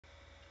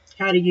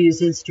how to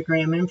use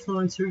Instagram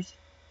influencers,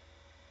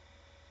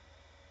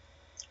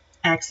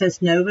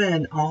 access Nova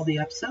and all the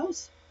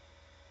upsells,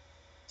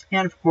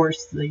 and of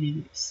course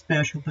the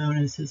special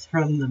bonuses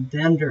from the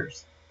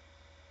vendors.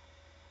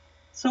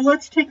 So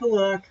let's take a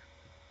look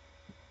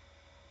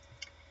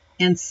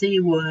and see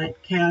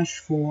what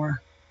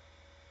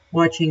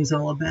KASH4WATCHING is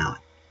all about.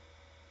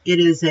 It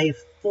is a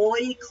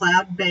fully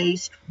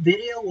cloud-based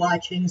video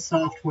watching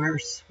software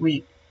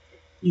suite.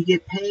 You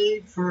get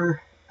paid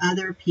for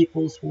other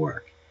people's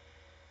work.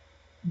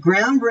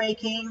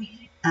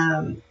 Groundbreaking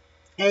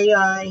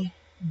AI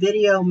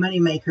video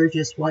moneymaker,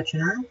 just watch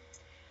and earn.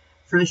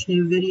 Fresh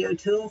new video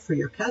tool for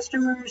your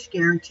customers,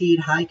 guaranteed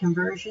high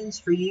conversions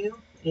for you,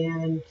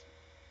 and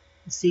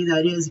see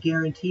that is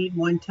guaranteed,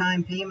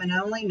 one-time payment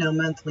only, no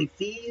monthly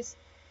fees.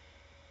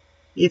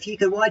 If you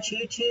could watch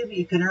YouTube,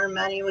 you can earn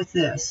money with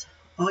this.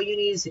 All you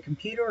need is a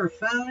computer or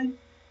phone,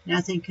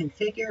 nothing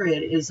configure,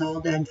 it is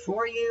all done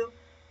for you.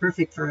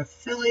 Perfect for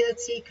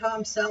affiliates,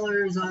 e-com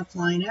sellers,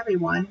 offline,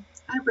 everyone.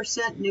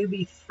 100%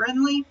 newbie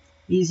friendly,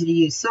 easy to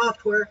use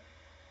software.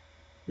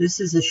 This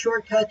is a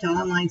shortcut to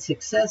online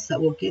success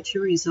that will get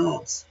you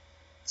results.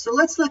 So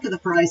let's look at the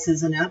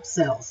prices and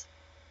upsells.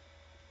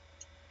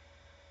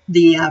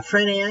 The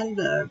front end,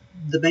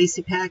 the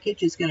basic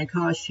package is going to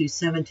cost you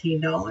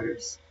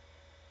 $17.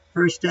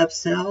 First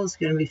upsell is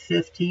going to be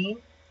 $15.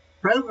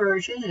 Pro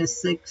version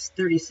is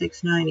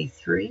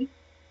 $36.93.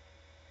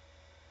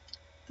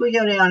 If we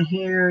go down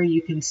here,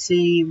 you can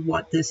see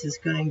what this is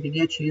going to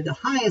get you. The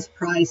highest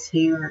price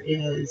here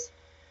is,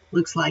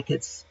 looks like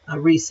it's a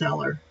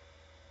reseller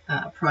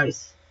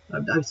price.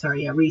 I'm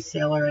sorry, a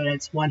reseller, and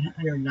it's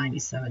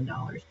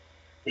 $197.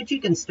 But you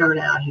can start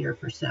out here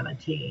for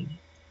 $17.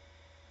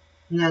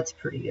 And that's a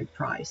pretty good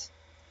price.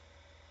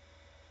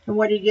 And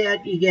what do you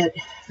get? You get,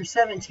 for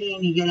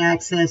 $17, you get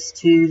access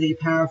to the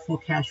powerful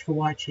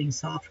KASH4WATCHING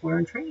software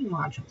and training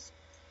modules.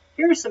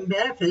 Here are some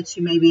benefits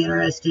you may be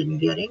interested in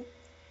getting.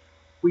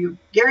 We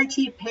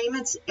guaranteed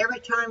payments every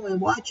time we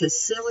watch a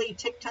silly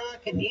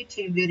TikTok and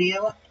YouTube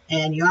video,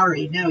 and you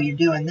already know you're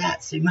doing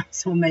that, so you might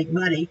as well make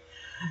money.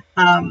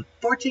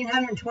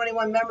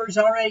 1,421 members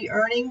already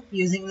earning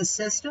using the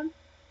system.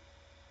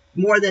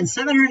 More than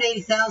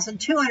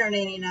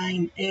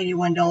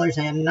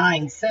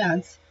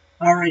 $780,281.09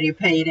 already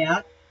paid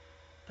out.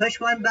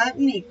 Push one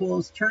button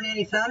equals turn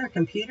any phone or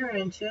computer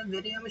into a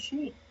video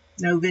machine.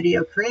 No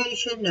video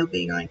creation, no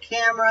being on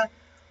camera,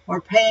 or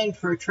paying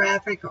for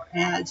traffic or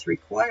ads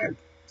required.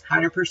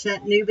 100%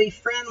 newbie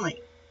friendly.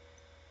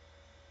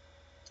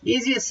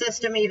 Easiest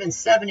system even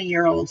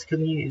 70-year-olds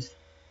can use.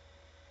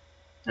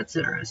 That's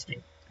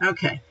interesting.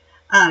 Okay.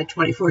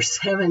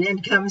 24/7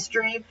 income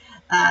stream.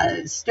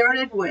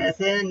 Started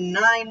within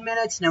 9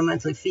 minutes, no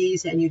monthly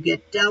fees, and you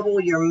get double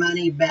your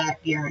money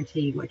back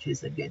guaranteed, which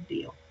is a good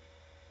deal.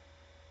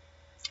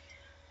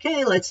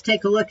 Okay, let's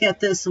take a look at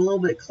this a little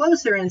bit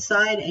closer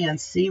inside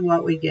and see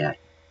what we get.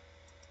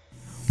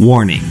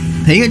 Warning: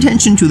 pay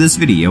attention to this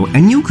video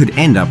and you could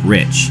end up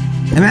rich.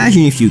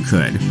 Imagine if you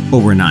could,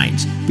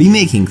 overnight, be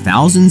making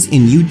thousands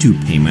in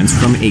YouTube payments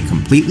from a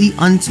completely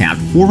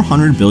untapped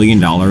 $400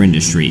 billion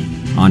industry,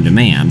 on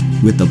demand,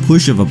 with the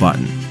push of a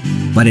button.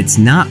 But it's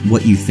not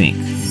what you think.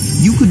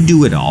 You could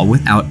do it all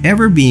without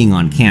ever being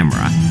on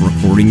camera,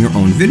 recording your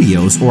own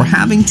videos, or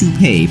having to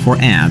pay for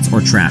ads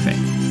or traffic.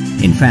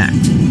 In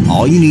fact,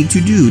 all you need to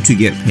do to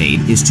get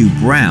paid is to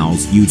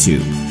browse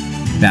YouTube.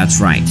 That's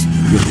right,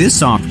 with this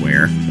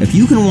software, if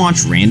you can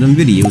watch random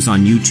videos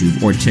on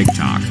YouTube or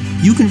TikTok,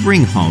 you can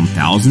bring home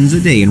thousands a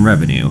day in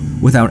revenue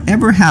without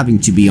ever having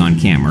to be on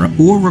camera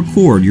or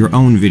record your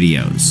own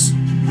videos.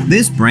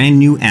 This brand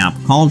new app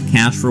called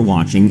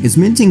KASH4WATCHING is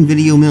minting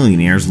video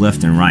millionaires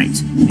left and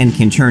right, and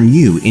can turn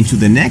you into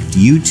the next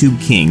YouTube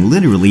king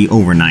literally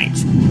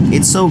overnight.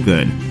 It's so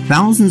good,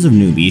 thousands of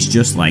newbies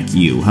just like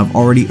you have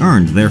already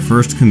earned their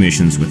first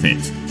commissions with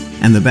it.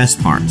 And the best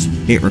part,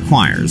 it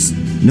requires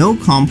no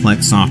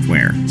complex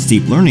software,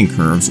 steep learning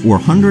curves, or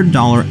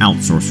 $100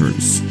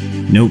 outsourcers.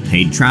 No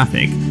paid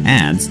traffic,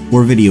 ads,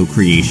 or video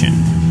creation.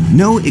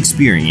 No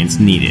experience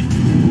needed.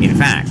 In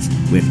fact,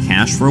 with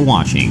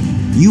KASH4WATCHING,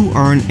 you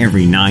earn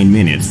every 9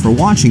 minutes for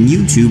watching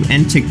YouTube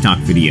and TikTok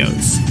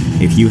videos.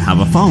 If you have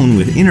a phone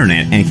with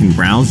internet and can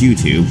browse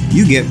YouTube,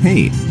 you get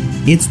paid.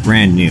 It's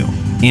brand new.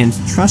 And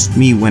trust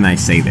me when I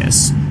say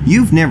this,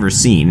 you've never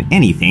seen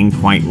anything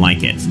quite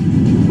like it.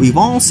 We've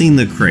all seen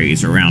the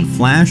craze around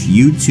flash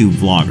YouTube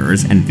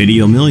vloggers and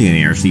video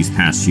millionaires these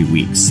past few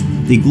weeks.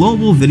 The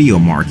global video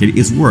market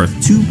is worth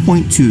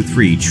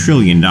 $2.23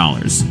 trillion.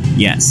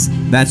 Yes,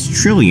 that's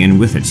trillion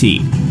with a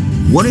T.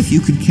 What if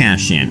you could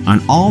cash in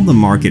on all the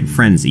market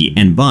frenzy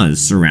and buzz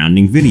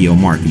surrounding video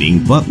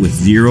marketing, but with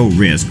zero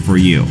risk for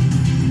you?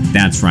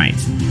 That's right,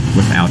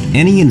 without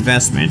any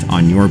investment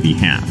on your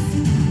behalf.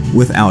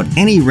 Without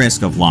any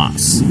risk of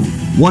loss.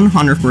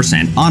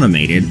 100%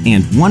 automated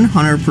and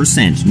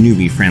 100%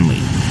 newbie friendly.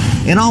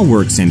 It all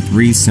works in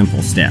 3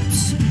 simple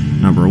steps.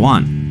 Number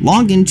 1.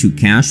 Log into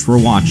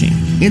KASH4WATCHING.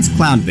 It's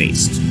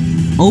cloud-based.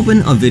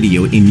 Open a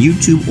video in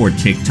YouTube or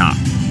TikTok.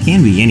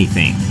 Can be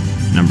anything.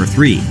 Number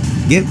 3.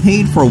 get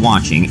paid for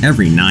watching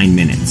every 9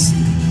 minutes.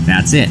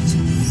 That's it.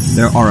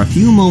 There are a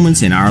few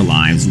moments in our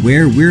lives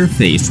where we're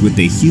faced with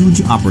a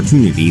huge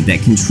opportunity that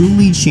can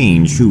truly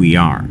change who we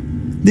are.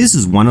 This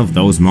is one of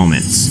those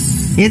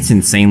moments. It's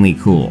insanely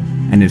cool,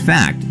 and in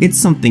fact, it's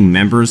something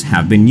members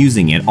have been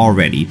using it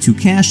already to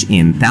cash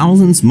in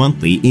thousands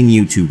monthly in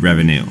YouTube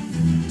revenue.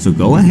 So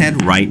go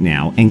ahead right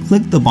now and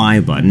click the buy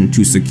button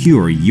to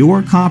secure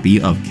your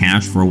copy of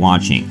Cash for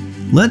Watching.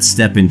 Let's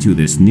step into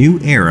this new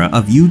era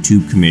of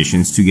YouTube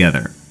commissions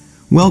together.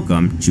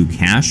 Welcome to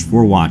Cash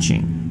for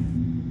Watching.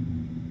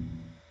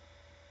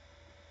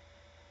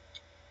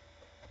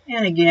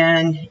 And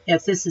again,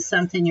 if this is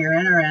something you're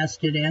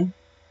interested in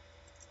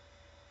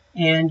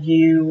and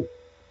you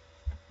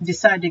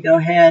decide to go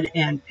ahead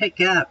and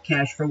pick up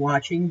Cash for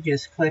Watching,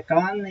 just click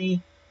on the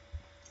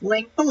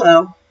link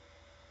below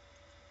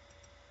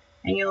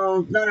and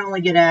you'll not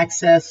only get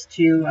access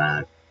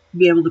to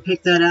be able to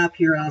pick that up,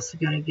 you're also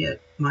going to get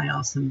my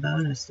awesome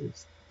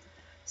bonuses.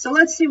 So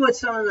let's see what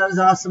some of those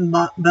awesome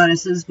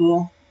bonuses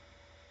will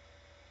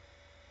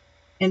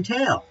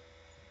entail.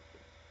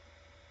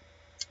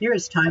 Here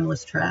is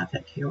timeless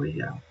traffic. Here we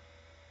go.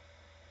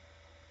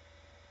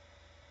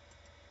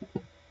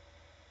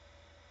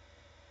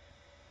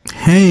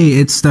 Hey,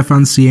 it's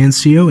Stefan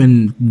Ciencio,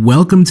 and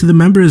welcome to the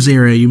members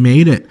area. You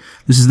made it.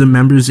 This is the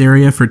members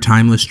area for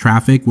timeless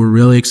traffic. We're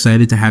really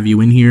excited to have you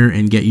in here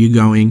and get you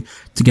going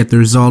to get the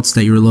results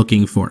that you're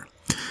looking for.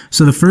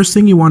 So the first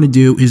thing you want to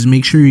do is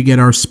make sure you get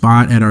our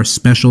spot at our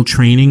special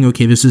training.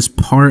 Okay, this is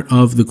part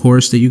of the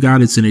course that you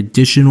got. It's an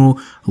additional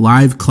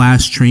live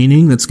class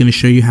training that's going to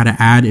show you how to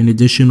add an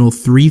additional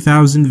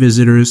 3,000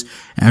 visitors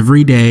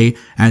every day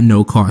at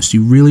no cost.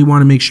 You really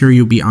want to make sure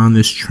you'll be on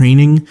this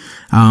training.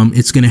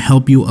 It's going to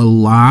help you a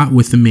lot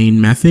with the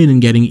main method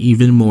and getting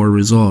even more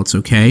results,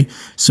 okay?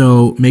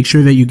 So make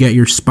sure that you get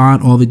your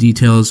spot. All the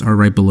details are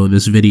right below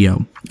this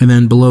video. And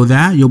then below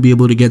that, you'll be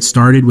able to get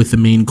started with the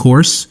main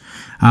course.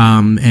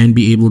 And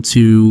be able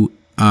to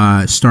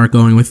start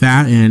going with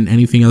that, and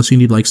anything else you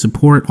need like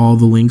support, all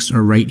the links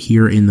are right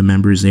here in the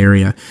members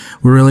area.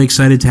 We're really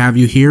excited to have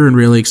you here and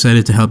really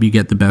excited to help you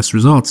get the best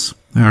results.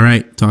 All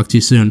right, talk to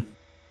you soon.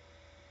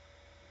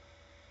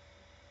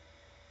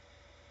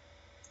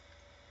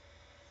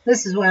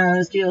 This is one of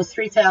those deals,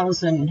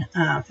 3,000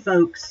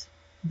 folks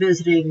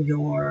visiting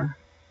your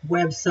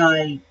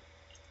website.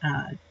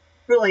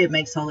 Really, it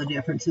makes all the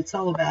difference. It's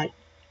all about,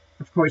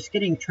 of course,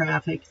 getting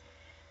traffic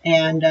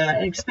and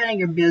expanding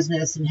your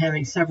business and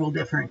having several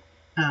different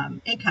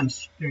income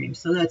streams.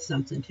 So that's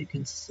something to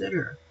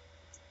consider.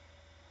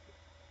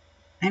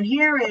 And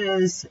here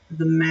is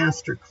the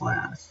master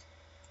class.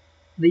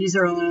 These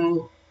are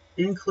all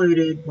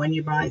included when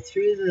you buy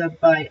through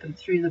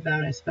the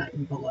bonus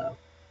button below.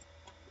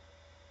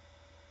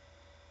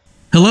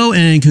 Hello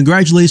and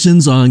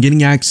congratulations on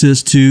getting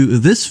access to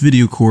this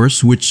video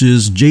course, which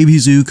is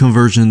JVZoo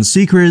Conversion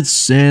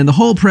Secrets, and the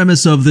whole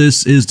premise of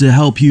this is to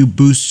help you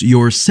boost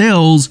your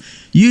sales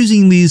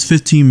using these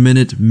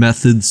 15-minute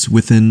methods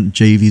within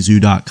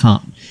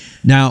jvzoo.com.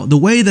 Now, the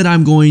way that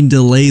I'm going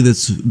to lay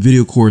this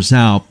video course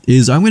out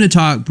is I'm going to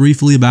talk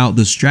briefly about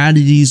the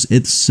strategies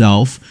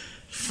itself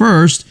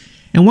first,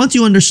 and once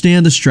you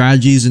understand the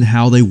strategies and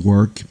how they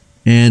work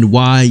and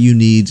why you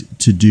need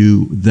to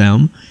do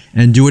them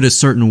and do it a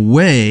certain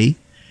way,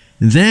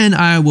 then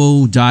I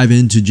will dive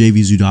into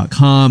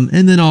jvzoo.com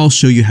and then I'll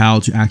show you how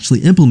to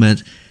actually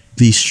implement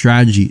these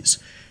strategies.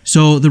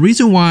 So the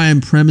reason why I'm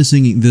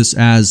premising this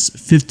as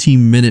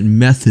 15-minute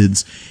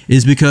methods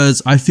is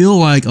because I feel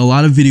like a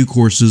lot of video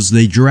courses,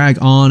 they drag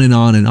on and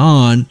on and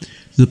on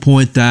to the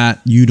point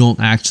that you don't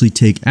actually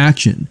take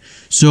action.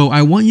 So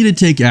I want you to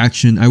take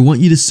action, I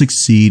want you to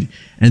succeed,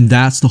 and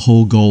that's the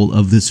whole goal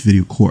of this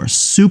video course.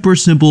 Super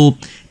simple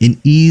and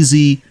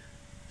easy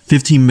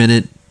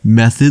 15-minute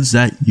methods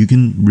that you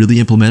can really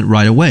implement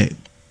right away.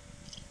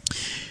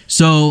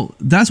 So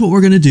that's what we're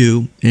going to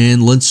do,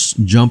 and let's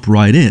jump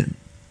right in.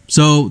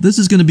 So this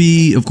is going to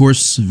be, of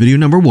course, video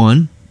number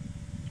 1.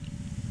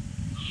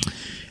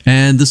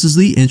 And this is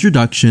the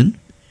introduction.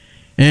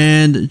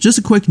 And just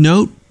a quick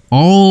note,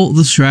 all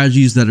the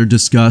strategies that are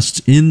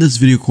discussed in this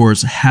video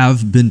course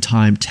have been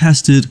time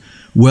tested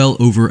well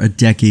over a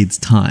decade's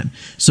time.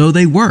 So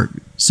they work.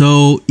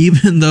 So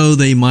even though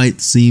they might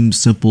seem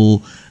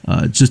simple,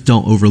 just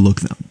don't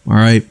overlook them. All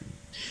right.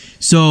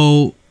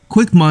 So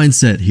quick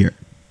mindset here.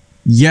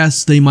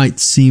 Yes, they might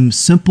seem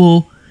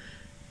simple,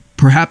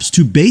 perhaps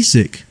too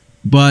basic,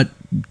 but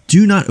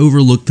do not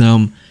overlook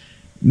them.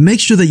 Make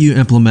sure that you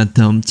implement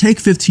them. Take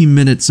 15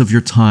 minutes of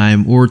your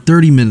time or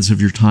 30 minutes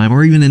of your time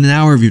or even an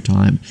hour of your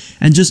time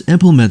and just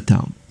implement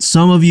them.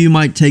 Some of you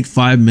might take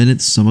 5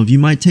 minutes. Some of you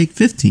might take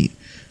 15.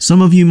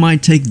 Some of you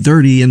might take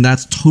 30, and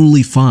that's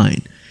totally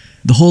fine.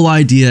 The whole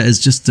idea is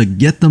just to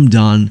get them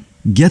done,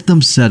 get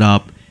them set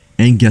up,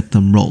 and get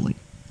them rolling.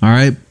 All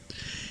right.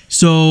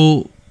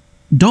 So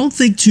don't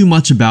think too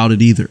much about it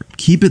either.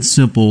 Keep it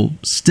simple.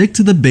 Stick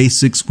to the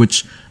basics,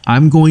 which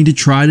I'm going to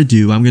try to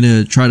do. I'm going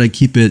to try to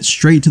keep it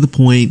straight to the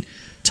point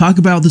talk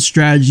about the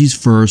strategies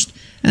first,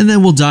 and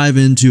then we'll dive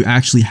into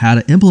actually how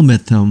to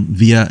implement them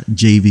via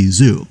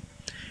JVZoo.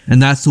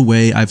 And that's the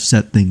way I've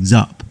set things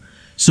up.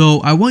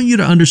 So I want you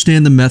to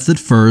understand the method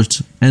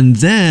first, and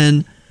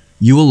then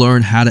you will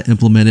learn how to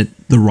implement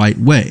it the right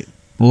way.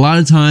 A lot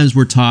of times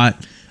we're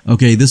taught,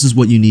 okay, this is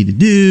what you need to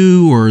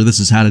do, or this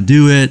is how to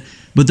do it,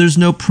 but there's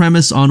no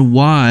premise on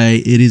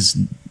why it is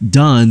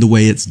done the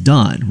way it's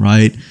done,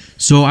 right?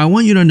 So I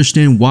want you to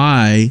understand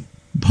why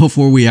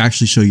before we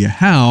actually show you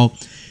how.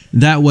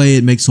 That way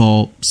it makes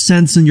all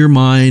sense in your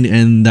mind,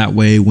 and that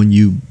way when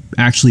you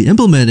actually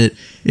implement it,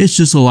 it's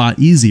just a lot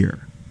easier.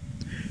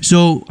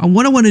 So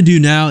what I want to do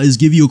now is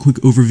give you a quick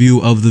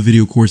overview of the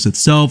video course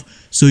itself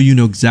so you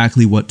know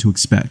exactly what to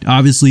expect.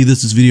 Obviously,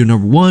 this is video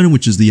number 1,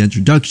 which is the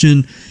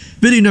introduction.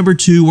 Video number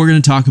 2, we're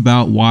going to talk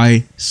about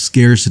why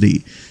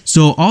scarcity.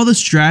 So all the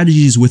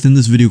strategies within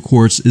this video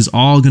course is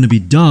all going to be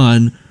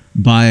done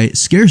by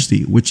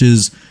scarcity, which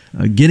is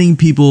getting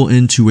people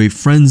into a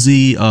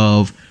frenzy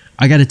of,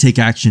 I got to take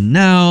action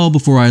now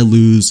before I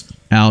lose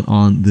out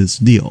on this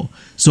deal.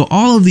 So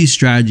all of these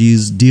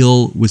strategies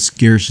deal with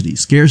scarcity.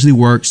 Scarcity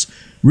works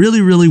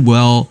really, really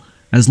well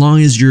as long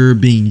as you're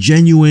being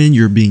genuine,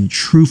 you're being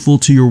truthful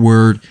to your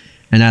word,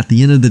 and at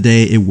the end of the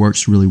day, it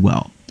works really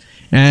well.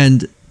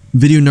 And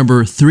video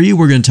number 3,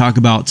 we're going to talk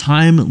about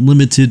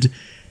time-limited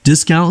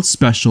discount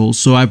specials.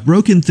 So I've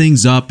broken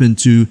things up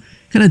into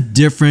kind of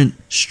different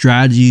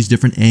strategies,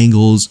 different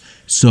angles.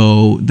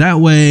 So that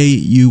way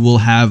you will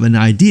have an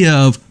idea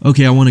of,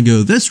 okay, I want to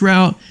go this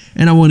route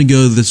and I want to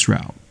go this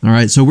route. All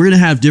right. So we're going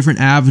to have different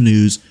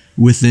avenues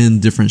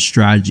within different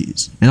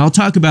strategies. And I'll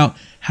talk about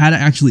how to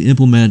actually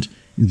implement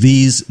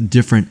these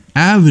different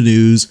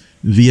avenues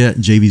via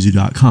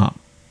jvzoo.com.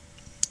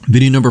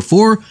 Video number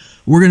 4,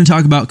 we're going to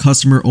talk about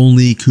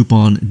customer-only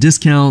coupon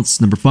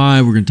discounts. Number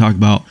 5, we're going to talk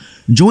about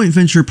joint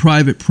venture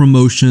private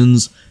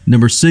promotions.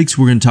 Number 6,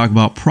 we're going to talk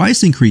about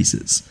price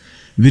increases.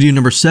 Video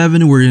number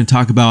 7, we're going to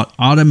talk about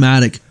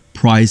automatic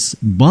price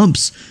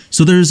bumps.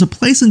 So there's a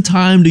place and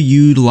time to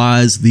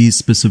utilize these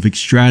specific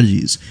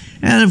strategies.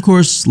 And of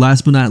course,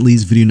 last but not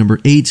least, video number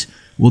 8,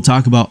 we'll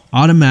talk about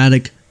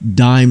automatic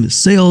dime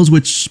sales,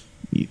 which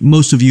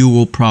most of you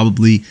will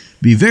probably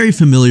be very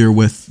familiar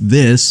with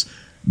this.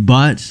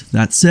 But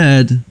that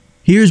said,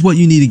 here's what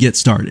you need to get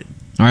started.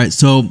 All right,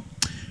 so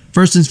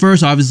first things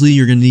first, obviously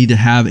you're going to need to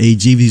have a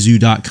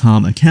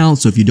jvzoo.com account.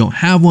 So if you don't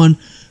have one,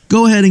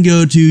 go ahead and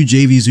go to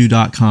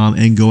jvzoo.com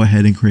and go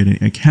ahead and create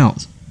an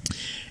account.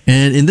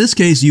 And in this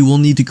case, you will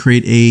need to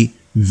create a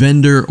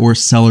vendor or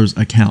seller's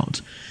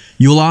account.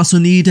 You'll also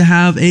need to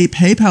have a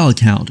PayPal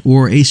account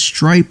or a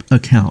Stripe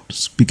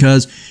account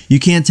because you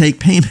can't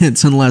take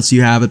payments unless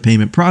you have a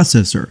payment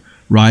processor,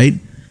 right?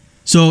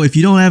 So if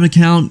you don't have an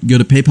account, go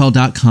to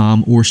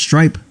paypal.com or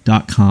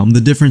stripe.com.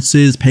 The difference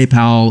is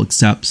PayPal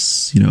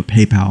accepts,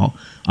 PayPal.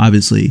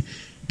 Obviously,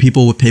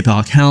 people with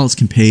PayPal accounts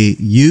can pay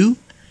you.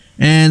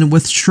 And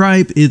with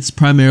Stripe, it's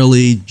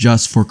primarily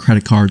just for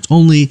credit cards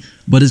only,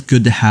 but it's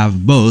good to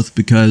have both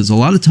because a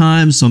lot of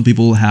times some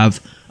people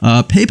have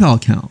a PayPal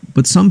account,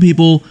 but some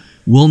people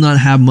will not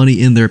have money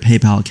in their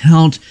PayPal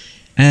account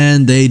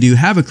and they do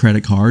have a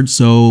credit card.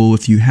 So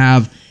if you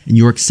have and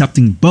you're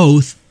accepting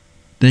both,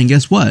 then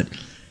guess what?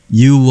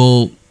 You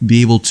will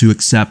be able to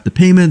accept the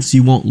payments.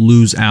 You won't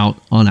lose out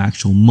on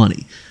actual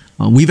money.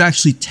 We've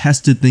actually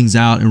tested things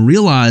out and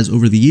realized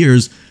over the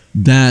years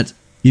that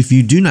if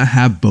you do not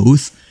have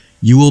both,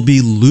 you will be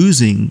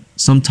losing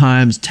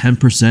sometimes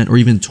 10% or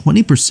even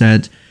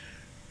 20%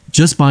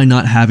 just by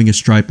not having a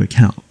Stripe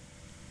account.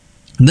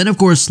 And then, of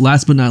course,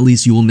 last but not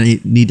least, you will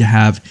need to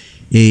have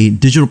a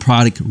digital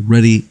product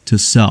ready to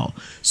sell.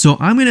 So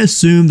I'm going to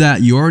assume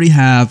that you already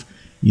have,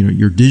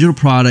 your digital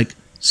product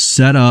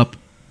set up,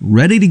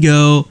 ready to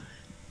go,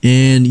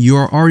 and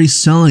you're already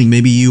selling.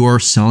 Maybe you are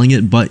selling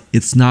it, but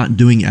it's not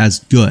doing as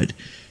good.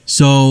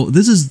 So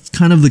this is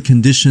kind of the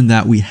condition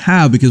that we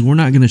have because we're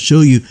not going to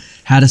show you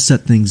how to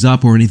set things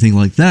up or anything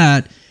like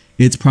that.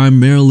 It's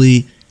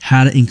primarily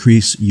how to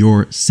increase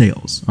your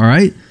sales. All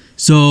right.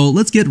 So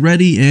let's get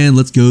ready and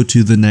let's go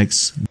to the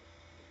next.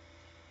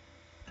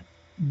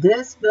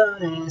 This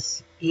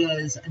bonus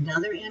is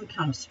another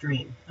income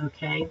stream.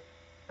 Okay.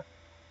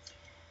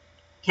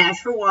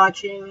 Cash for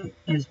Watching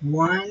is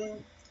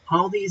one.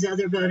 All these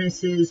other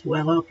bonuses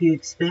will help you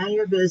expand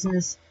your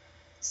business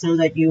so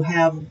that you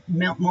have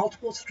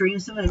multiple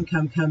streams of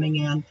income coming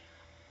in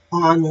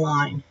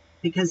online.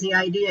 Because the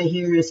idea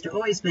here is to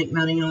always make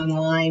money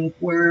online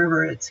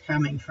wherever it's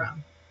coming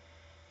from.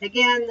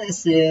 Again,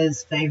 this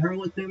is Favor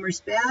with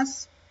Boomer's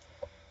Best.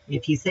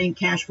 If you think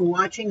Cash for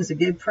Watching is a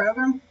good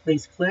program,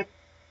 please click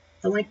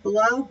the link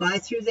below. Buy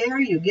through there.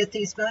 You get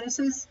these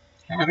bonuses.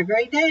 Have a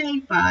great day.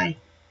 Bye.